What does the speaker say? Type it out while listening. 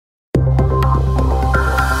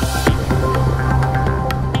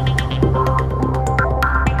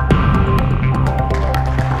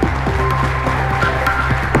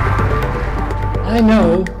I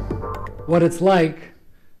know what it's like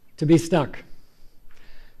to be stuck.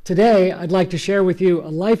 Today, I'd like to share with you a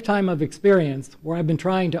lifetime of experience where I've been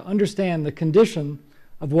trying to understand the condition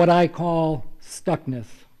of what I call stuckness.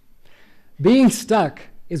 Being stuck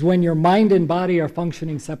is when your mind and body are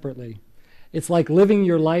functioning separately. It's like living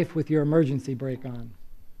your life with your emergency brake on.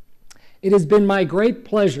 It has been my great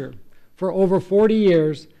pleasure for over 40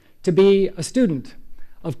 years to be a student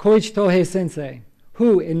of Koichi Tohei Sensei,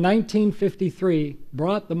 who in 1953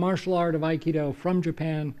 brought the martial art of Aikido from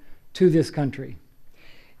Japan to this country.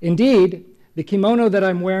 Indeed, the kimono that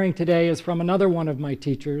I'm wearing today is from another one of my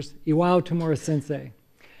teachers, Iwao Tamura Sensei.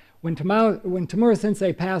 When Tamura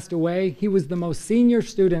Sensei passed away, he was the most senior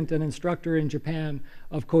student and instructor in Japan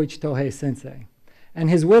of Koichi Tohei Sensei. And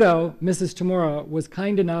his widow, Mrs. Tamura, was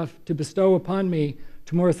kind enough to bestow upon me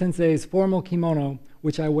Tamura Sensei's formal kimono,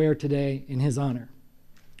 which I wear today in his honor.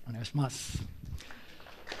 Onegaishimasu.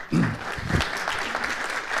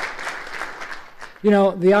 You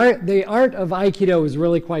know, the art of Aikido is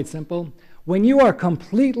really quite simple. When you are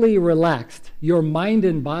completely relaxed, your mind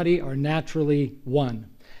and body are naturally one.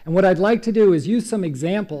 And what I'd like to do is use some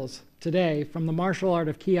examples today from the martial art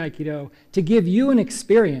of Ki Aikido to give you an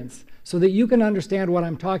experience so that you can understand what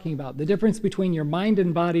I'm talking about, the difference between your mind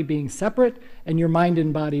and body being separate and your mind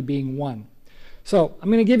and body being one. So I'm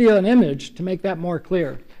going to give you an image to make that more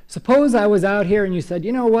clear. Suppose I was out here and you said,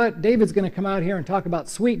 you know what, David's going to come out here and talk about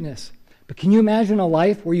sweetness. But can you imagine a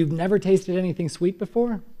life where you've never tasted anything sweet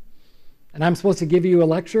before? And I'm supposed to give you a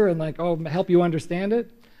lecture and help you understand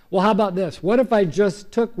it? Well, how about this? What if I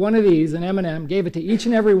just took one of these, an M&M, gave it to each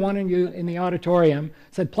and every one of you in the auditorium,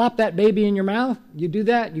 said, plop that baby in your mouth? You do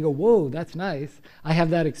that, you go, whoa, that's nice. I have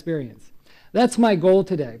that experience. That's my goal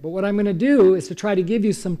today. But what I'm going to do is to try to give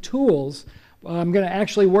you some tools. I'm going to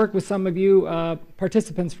actually work with some of you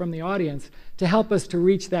participants from the audience to help us to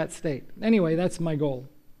reach that state. Anyway, that's my goal.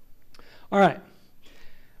 All right.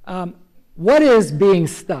 What is being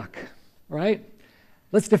stuck, right?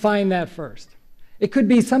 Let's define that first. It could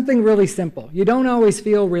be something really simple. You don't always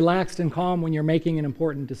feel relaxed and calm when you're making an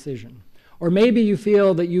important decision. Or maybe you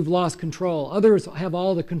feel that you've lost control. Others have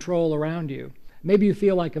all the control around you. Maybe you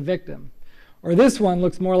feel like a victim. Or this one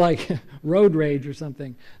looks more like road rage or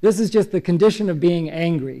something. This is just the condition of being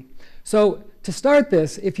angry. So to start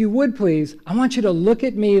this, if you would please, I want you to look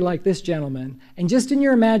at me like this gentleman, and just in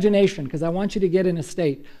your imagination, because I want you to get in a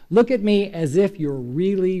state, look at me as if you're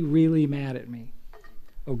really, really mad at me.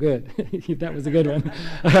 Oh, good. That was a good one.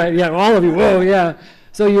 All right, yeah, all of you. Whoa, yeah.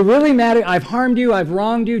 So you're really mad at me. I've harmed you. I've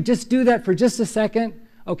wronged you. Just do that for just a second,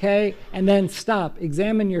 okay? And then stop.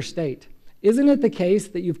 Examine your state. Isn't it the case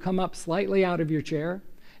that you've come up slightly out of your chair?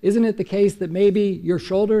 Isn't it the case that maybe your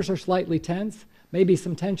shoulders are slightly tense? Maybe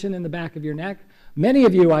some tension in the back of your neck? Many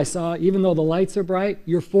of you I saw, even though the lights are bright,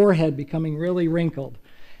 your forehead becoming really wrinkled.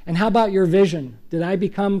 And how about your vision? Did I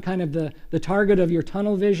become kind of the target of your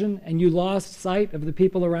tunnel vision and you lost sight of the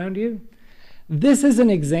people around you? This is an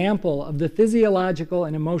example of the physiological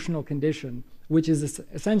and emotional condition, which is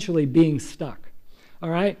essentially being stuck. All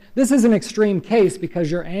right? This is an extreme case because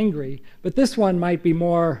you're angry, but this one might be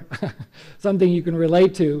more something you can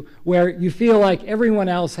relate to, where you feel like everyone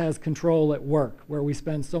else has control at work, where we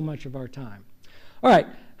spend so much of our time. All right,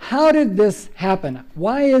 how did this happen?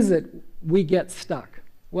 Why is it we get stuck?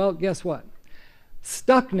 Well, guess what?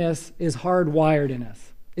 Stuckness is hardwired in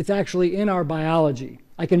us. It's actually in our biology.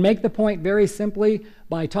 I can make the point very simply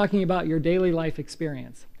by talking about your daily life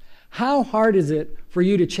experience. How hard is it for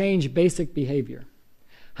you to change basic behavior?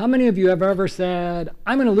 How many of you have ever said,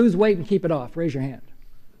 I'm going to lose weight and keep it off? Raise your hand.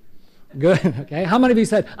 Good, okay. How many of you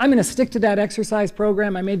said, I'm going to stick to that exercise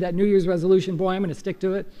program. I made that New Year's resolution. Boy, I'm going to stick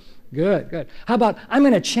to it. Good, good. How about, I'm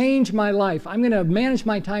going to change my life. I'm going to manage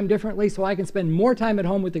my time differently so I can spend more time at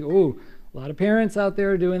home with the, ooh, a lot of parents out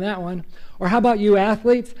there doing that one. Or how about you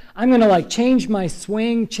athletes? I'm going to change my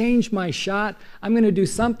swing, change my shot. I'm going to do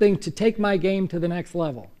something to take my game to the next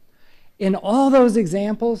level. In all those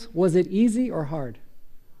examples, was it easy or hard?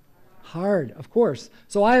 Hard, of course.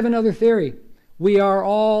 So I have another theory. We are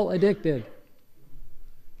all addicted.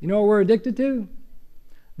 You know what we're addicted to?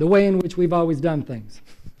 The way in which we've always done things.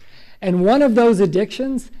 And one of those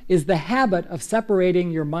addictions is the habit of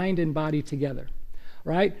separating your mind and body together,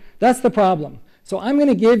 right? That's the problem. So I'm going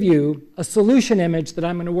to give you a solution image that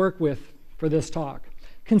I'm going to work with for this talk.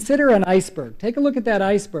 Consider an iceberg. Take a look at that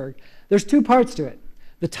iceberg. There's two parts to it.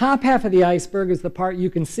 The top half of the iceberg is the part you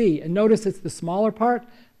can see, and notice it's the smaller part.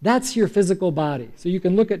 That's your physical body. So you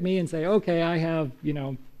can look at me and say, okay, I have,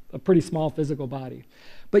 a pretty small physical body.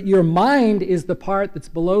 But your mind is the part that's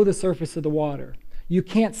below the surface of the water. You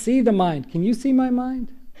can't see the mind. Can you see my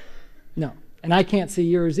mind? No. And I can't see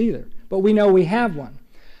yours either. but we know we have one.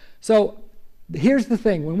 So here's the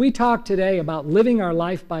thing. When we talk today about living our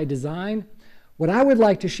life by design, what I would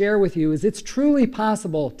like to share with you is it's truly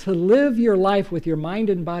possible to live your life with your mind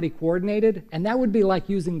and body coordinated, and that would be like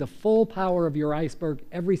using the full power of your iceberg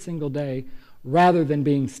every single day rather than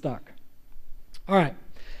being stuck. All right,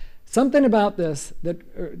 something about this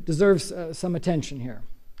that deserves some attention here.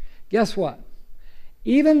 Guess what?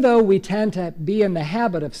 Even though we tend to be in the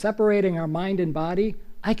habit of separating our mind and body,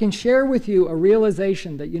 I can share with you a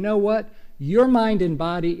realization that, you know what? Your mind and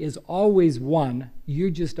body is always one. You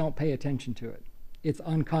just don't pay attention to it. It's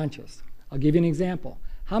unconscious. I'll give you an example.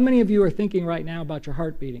 How many of you are thinking right now about your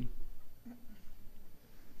heart beating?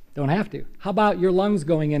 Don't have to. How about your lungs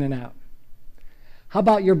going in and out? How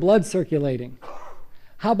about your blood circulating?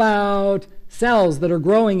 How about cells that are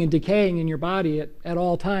growing and decaying in your body at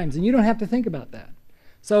all times? And you don't have to think about that.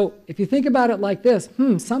 So if you think about it like this,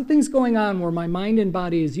 something's going on where my mind and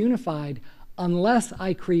body is unified unless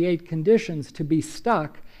I create conditions to be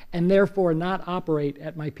stuck and therefore not operate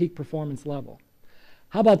at my peak performance level.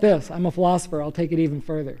 How about this? I'm a philosopher. I'll take it even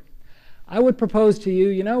further. I would propose to you,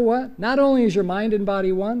 you know what? Not only is your mind and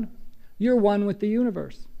body one, you're one with the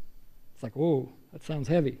universe. It's like, whoa, that sounds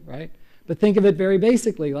heavy, right? But think of it very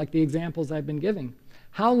basically, like the examples I've been giving.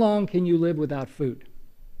 How long can you live without food?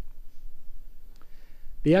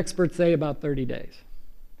 The experts say about 30 days.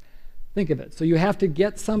 Think of it. So you have to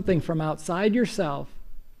get something from outside yourself,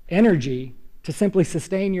 energy, to simply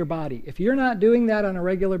sustain your body. If you're not doing that on a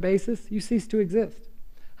regular basis, you cease to exist.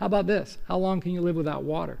 How about this? How long can you live without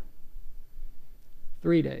water?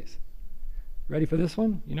 3 days. Ready for this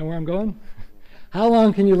one? You know where I'm going? How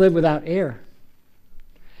long can you live without air?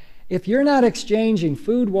 If you're not exchanging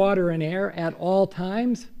food, water, and air at all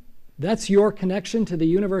times, that's your connection to the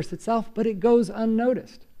universe itself, but it goes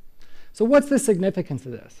unnoticed. So what's the significance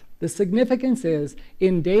of this? The significance is,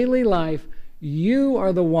 in daily life, you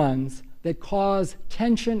are the ones that cause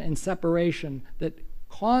tension and separation, that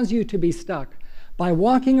cause you to be stuck by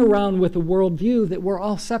walking around with a worldview that we're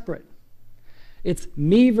all separate. It's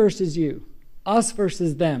me versus you, us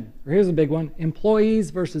versus them. Or here's a big one, employees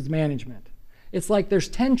versus management. It's like there's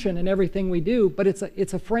tension in everything we do, but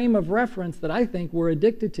it's a frame of reference that I think we're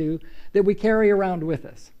addicted to, that we carry around with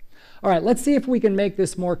us. All right, let's see if we can make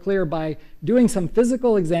this more clear by doing some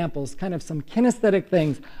physical examples, kind of some kinesthetic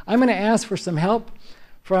things. I'm going to ask for some help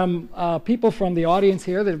from people from the audience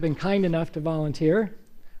here that have been kind enough to volunteer,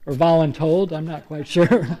 or voluntold, I'm not quite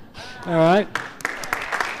sure. All right.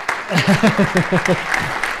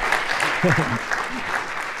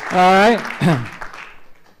 All right.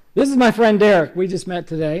 This is my friend Derek. We just met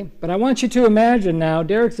today. But I want you to imagine now,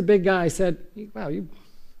 Derek's a big guy. I said, wow, you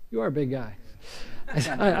are a big guy.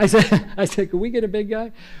 I said, could we get a big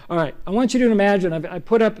guy? All right, I want you to imagine, I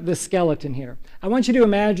put up the skeleton here. I want you to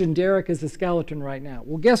imagine Derek as a skeleton right now.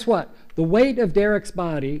 Well, guess what? The weight of Derek's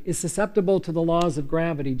body is susceptible to the laws of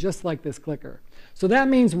gravity, just like this clicker. So that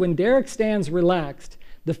means when Derek stands relaxed,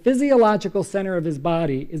 the physiological center of his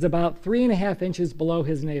body is about 3.5 inches below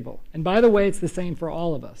his navel. And by the way, it's the same for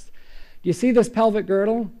all of us. Do you see this pelvic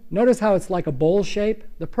girdle? Notice how it's like a bowl shape?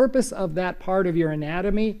 The purpose of that part of your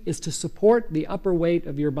anatomy is to support the upper weight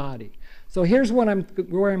of your body. So here's where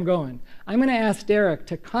I'm going. I'm going to ask Derek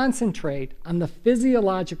to concentrate on the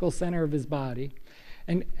physiological center of his body.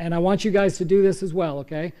 And I want you guys to do this as well,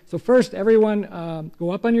 okay? So first, everyone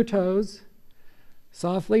go up on your toes,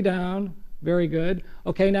 softly down. Very good.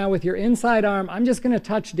 Okay, now with your inside arm, I'm just going to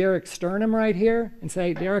touch Derek's sternum right here and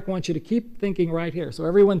say, Derek, I want you to keep thinking right here. So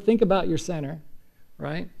everyone think about your center,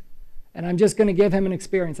 right? And I'm just going to give him an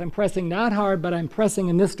experience. I'm pressing not hard, but I'm pressing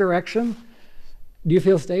in this direction. Do you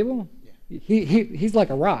feel stable? Yeah. He's like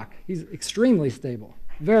a rock. He's extremely stable.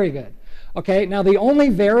 Very good. Okay, now the only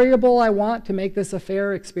variable I want to make this a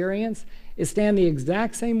fair experience is stand the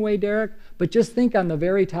exact same way, Derek, but just think on the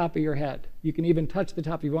very top of your head. You can even touch the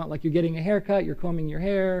top if you want, like you're getting a haircut, you're combing your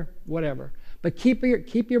hair, whatever. But keep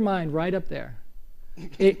your mind right up there.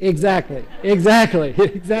 Exactly. I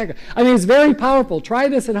mean, it's very powerful. Try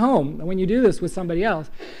this at home when you do this with somebody else,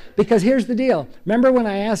 because here's the deal. Remember when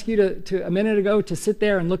I asked you to a minute ago to sit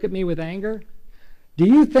there and look at me with anger? Do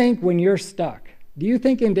you think when you're stuck, do you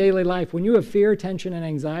think in daily life, when you have fear, tension, and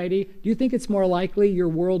anxiety, do you think it's more likely your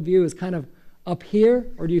worldview is kind of up here,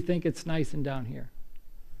 or do you think it's nice and down here?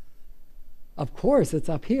 Of course, it's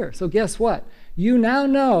up here. So guess what? You now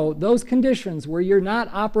know those conditions where you're not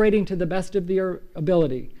operating to the best of your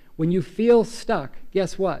ability. When you feel stuck,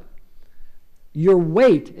 guess what? Your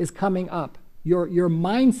weight is coming up. Your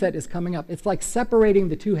mindset is coming up. It's like separating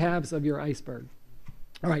the two halves of your iceberg.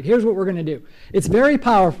 All right, here's what we're going to do. It's very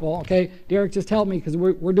powerful, okay? Derek, just help me because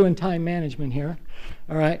we're doing time management here.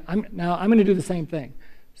 All right, now I'm going to do the same thing.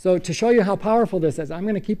 So to show you how powerful this is, I'm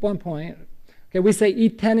going to keep one point. Okay, we say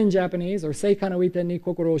iten in Japanese, or seika no iten ni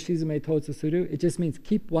kokoro o shizume totsu suru. It just means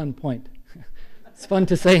keep one point. It's fun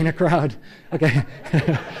to say in a crowd. Okay,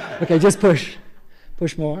 okay, just push.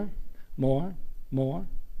 Push more, more, more,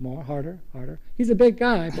 more, harder, harder. He's a big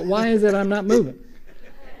guy, but why is it I'm not moving?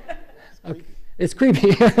 Okay. It's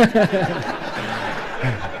creepy.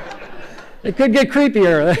 It could get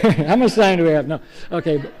creepier. How much time do we have? No.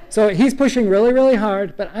 Okay, so he's pushing really, really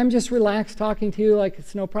hard, but I'm just relaxed talking to you like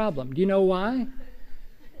it's no problem. Do you know why?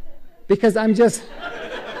 Because I'm just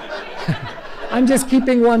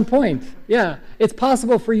keeping one point. Yeah, it's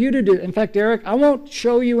possible for you to do. In fact, Eric, I won't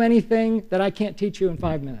show you anything that I can't teach you in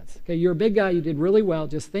 5 minutes. Okay, you're a big guy. You did really well.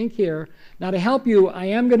 Just think here. Now, to help you, I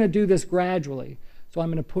am going to do this gradually. So I'm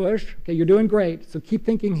going to push. Okay, you're doing great. So keep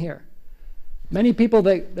thinking here. Many people,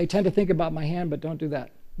 they tend to think about my hand, but don't do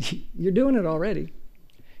that. You're doing it already.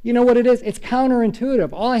 You know what it is? It's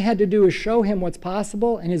counterintuitive. All I had to do is show him what's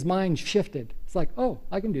possible, and his mind shifted. It's like, oh,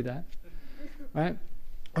 I can do that. Right?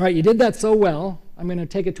 All right, you did that so well. I'm going to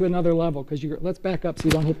take it to another level, because let's back up so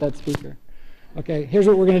you don't hit that speaker. Okay, here's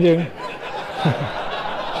what we're going to do.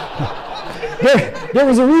 There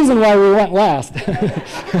was a reason why we went last.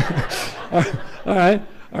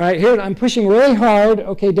 All right, here, I'm pushing really hard.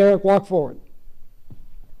 Okay, Derek, walk forward.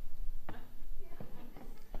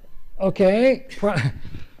 Okay,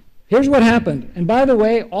 here's what happened. And by the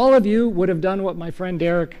way, all of you would have done what my friend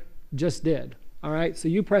Derek just did. All right, so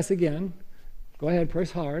you press again. Go ahead, press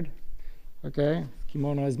hard. Okay,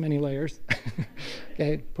 kimono has many layers.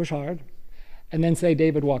 Okay, push hard. And then say,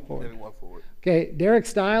 David, walk forward. David, walk forward. Okay, Derek's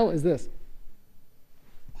style is this.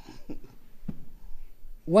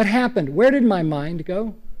 What happened? Where did my mind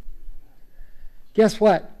go? Guess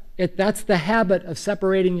what? That's the habit of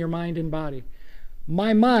separating your mind and body.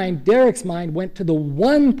 My mind, Derek's mind, went to the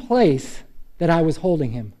one place that I was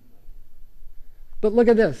holding him. But look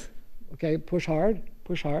at this. Okay, push hard,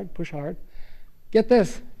 push hard, push hard. Get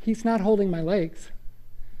this. He's not holding my legs.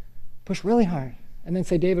 Push really hard. And then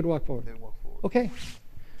say, David, walk forward. David, walk forward. Okay.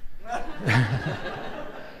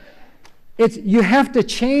 You have to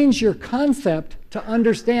change your concept to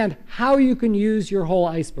understand how you can use your whole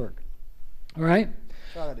iceberg. All right?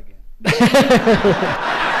 Try that again.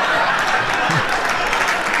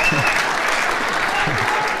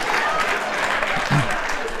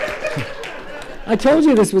 I told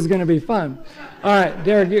you this was going to be fun. All right,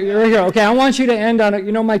 Derek, you're here. Okay, I want you to end on it.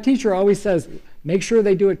 You know, my teacher always says, make sure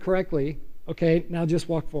they do it correctly. Okay, now just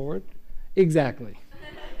walk forward. Exactly.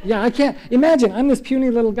 Yeah, I can't. Imagine, I'm this puny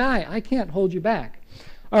little guy. I can't hold you back.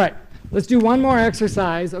 All right, let's do one more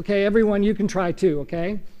exercise. Okay, everyone, you can try too,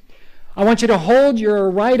 okay? I want you to hold your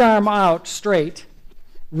right arm out straight,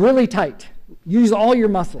 really tight. Use all your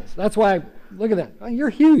muscles. That's why, look at that. Oh, you're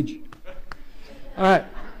huge. All right,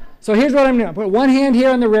 so here's what I'm doing. Put one hand here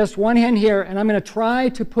on the wrist, one hand here, and I'm going to try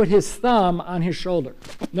to put his thumb on his shoulder.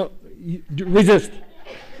 No, resist.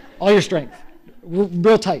 All your strength.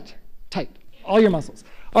 Real tight, tight. All your muscles.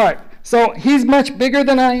 All right, so he's much bigger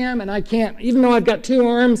than I am, and I can't, even though I've got 2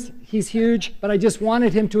 arms, he's huge, but I just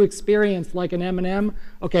wanted him to experience like an M&M.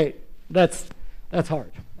 Okay, that's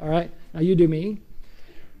hard, all right? Now you do me.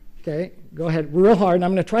 Okay, go ahead, real hard, and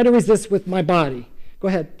I'm going to try to resist with my body. Go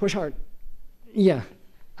ahead, push hard. Yeah.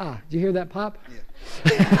 Ah, did you hear that pop? Yeah.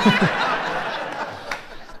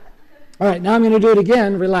 All right, now I'm going to do it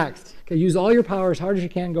again, relaxed. Okay, use all your power as hard as you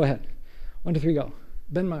can. Go ahead. 1, 2, 3, go.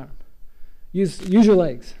 Bend my arm. Use your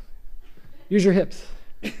legs. Use your hips.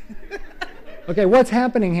 Okay, what's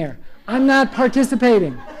happening here? I'm not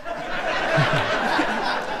participating.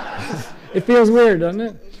 It feels weird, doesn't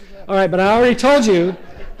it? All right, but I already told you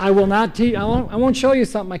I will not teach. I won't show you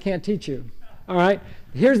something I can't teach you. All right?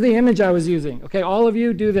 Here's the image I was using. Okay, all of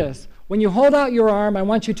you do this. When you hold out your arm, I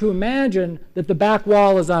want you to imagine that the back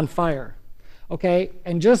wall is on fire. Okay?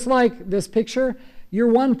 And just like this picture, your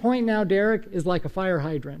one point now, Derek, is like a fire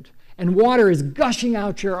hydrant. And water is gushing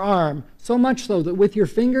out your arm, so much so that with your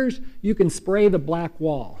fingers, you can spray the black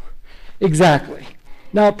wall. Exactly.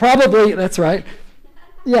 Now, probably, that's right.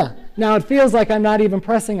 Yeah. Now, it feels like I'm not even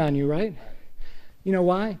pressing on you, right? You know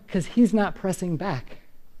why? Because he's not pressing back.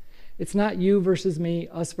 It's not you versus me,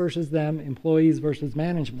 us versus them, employees versus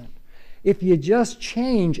management. If you just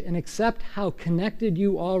change and accept how connected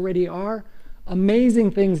you already are, amazing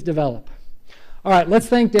things develop. All right, let's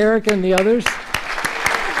thank Derek and the others.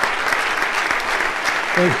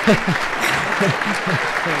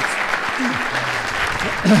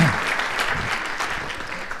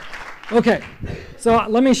 Okay, so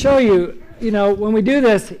let me show you. when we do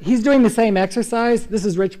this, he's doing the same exercise. This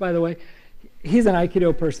is Rich, by the way. He's an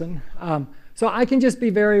Aikido person. So I can just be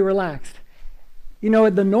very relaxed.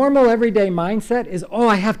 The normal everyday mindset is, oh,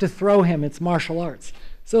 I have to throw him. It's martial arts.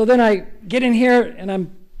 So then I get in here and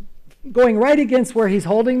I'm going right against where he's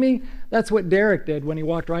holding me. That's what Derek did when he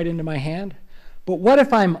walked right into my hand. But what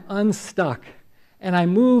if I'm unstuck and I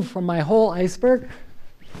move from my whole iceberg?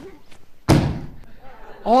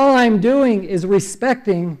 All I'm doing is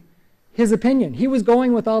respecting his opinion. He was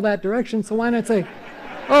going with all that direction, so why not say,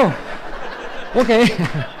 oh, okay.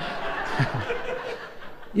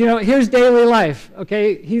 Here's daily life,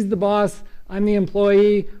 okay? He's the boss, I'm the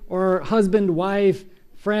employee, or husband, wife,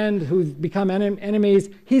 friend who've become enemies.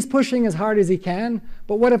 He's pushing as hard as he can,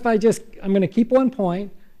 but what if I'm going to keep one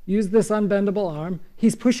point, use this unbendable arm.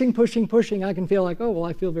 He's pushing, pushing, pushing. I can feel like, oh, well,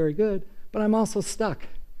 I feel very good, but I'm also stuck.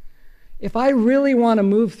 If I really want to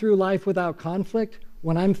move through life without conflict,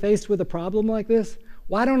 when I'm faced with a problem like this,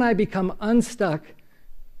 why don't I become unstuck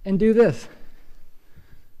and do this?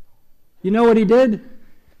 You know what he did?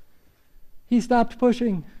 He stopped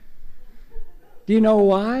pushing. Do you know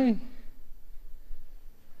why?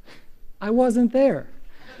 I wasn't there.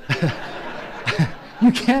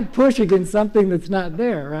 You can't push against something that's not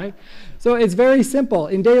there, right? So it's very simple.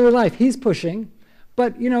 In daily life, he's pushing.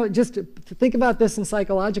 But, just to think about this in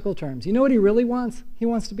psychological terms. You know what he really wants? He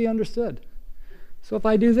wants to be understood. So if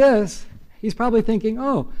I do this, he's probably thinking,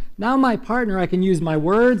 oh, now my partner, I can use my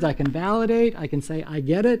words, I can validate, I can say, I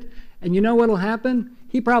get it. And you know what will happen?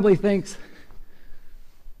 He probably thinks,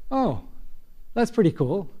 oh, that's pretty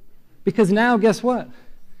cool. Because now, guess what?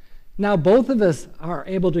 Now both of us are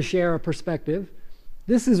able to share a perspective.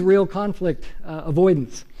 This is real conflict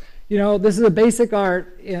avoidance. This is a basic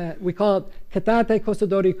art. We call it katate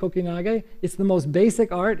kosodori kokinage. It's the most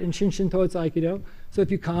basic art in Shinshin Toitsu Aikido. So if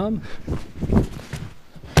you come,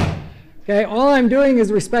 okay, all I'm doing is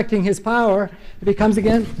respecting his power. If he comes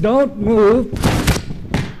again, don't move.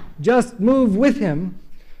 Just move with him,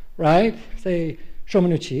 right? Say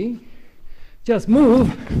shomanuchi. Just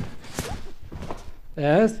move.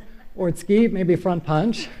 Yes. Or tsuki, maybe front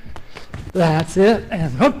punch. That's it.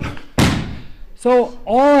 And whoop. So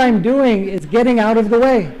all I'm doing is getting out of the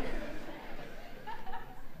way.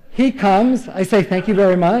 He comes. I say, thank you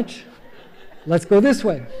very much. Let's go this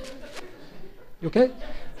way. You okay?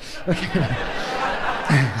 Okay.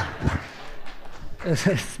 A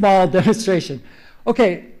small demonstration.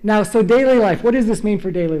 Okay, now, so daily life. What does this mean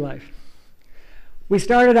for daily life? We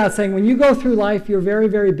started out saying when you go through life, you're very,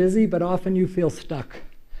 very busy, but often you feel stuck.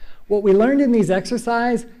 What we learned in these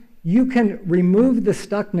exercises, you can remove the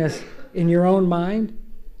stuckness in your own mind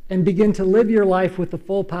and begin to live your life with the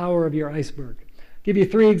full power of your iceberg. I'll give you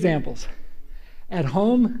 3 examples. At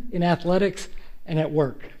home, in athletics, and at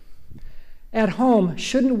work. At home,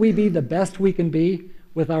 shouldn't we be the best we can be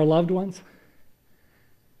with our loved ones?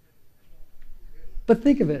 But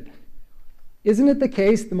think of it. Isn't it the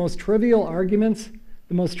case the most trivial arguments,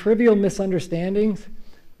 the most trivial misunderstandings,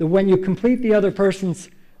 that when you complete the other person's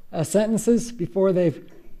sentences before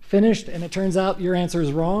they've finished and it turns out your answer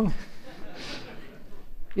is wrong?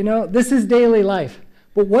 This is daily life.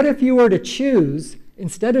 But what if you were to choose,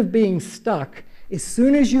 instead of being stuck, as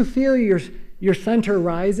soon as you feel your center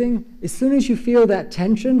rising, as soon as you feel that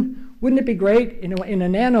tension, wouldn't it be great? In a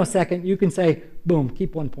nanosecond, you can say, boom,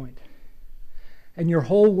 keep 1 point. And your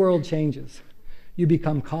whole world changes. You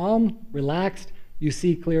become calm, relaxed, you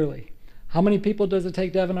see clearly. How many people does it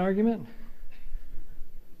take to have an argument?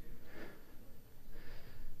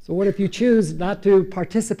 So what if you choose not to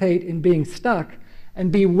participate in being stuck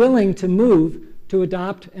and be willing to move to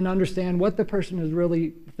adopt and understand what the person is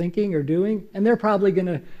really thinking or doing, and they're probably going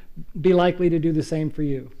to be likely to do the same for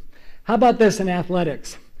you. How about this in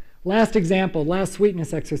athletics? Last example, last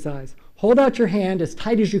sweetness exercise. Hold out your hand as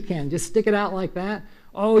tight as you can. Just stick it out like that.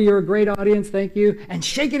 Oh, you're a great audience, thank you. And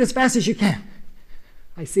shake it as fast as you can.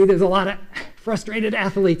 I see there's a lot of frustrated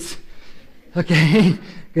athletes. Okay,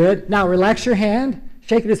 good. Now relax your hand.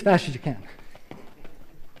 Shake it as fast as you can.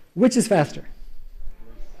 Which is faster?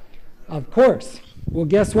 Of course. Well,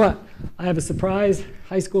 guess what? I have a surprise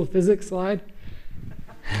high school physics slide.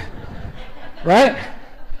 Right?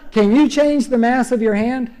 Can you change the mass of your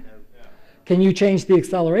hand? Can you change the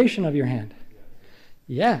acceleration of your hand?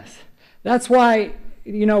 Yes. That's why,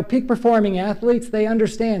 peak performing athletes, they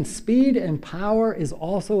understand speed and power is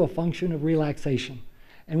also a function of relaxation.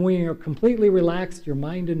 And when you're completely relaxed, your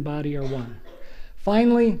mind and body are one.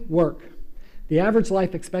 Finally, work. The average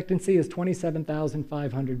life expectancy is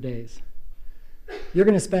 27,500 days. You're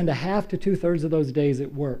going to spend a half to 2/3 of those days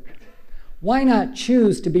at work. Why not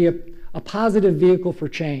choose to be a positive vehicle for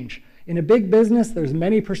change? In a big business, there's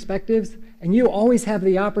many perspectives, and you always have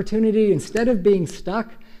the opportunity, instead of being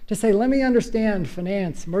stuck, to say, let me understand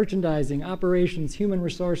finance, merchandising, operations, human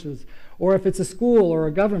resources, or if it's a school or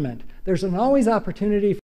a government, there's an always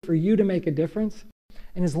opportunity for you to make a difference.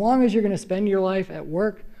 And as long as you're going to spend your life at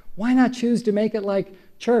work, why not choose to make it like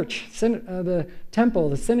church, the temple,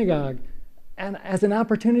 the synagogue, and as an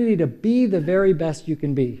opportunity to be the very best you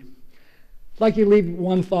can be? I'd like you to leave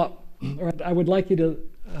one thought, or I would like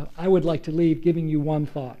to leave giving you one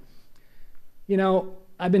thought. You know,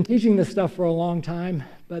 I've been teaching this stuff for a long time,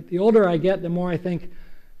 but the older I get, the more I think,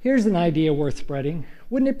 here's an idea worth spreading.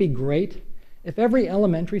 Wouldn't it be great if every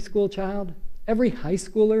elementary school child, every high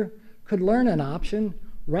schooler could learn an option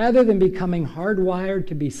rather than becoming hardwired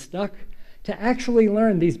to be stuck, to actually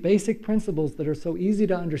learn these basic principles that are so easy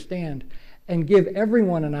to understand and give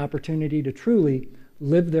everyone an opportunity to truly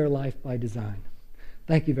live their life by design.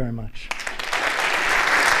 Thank you very much.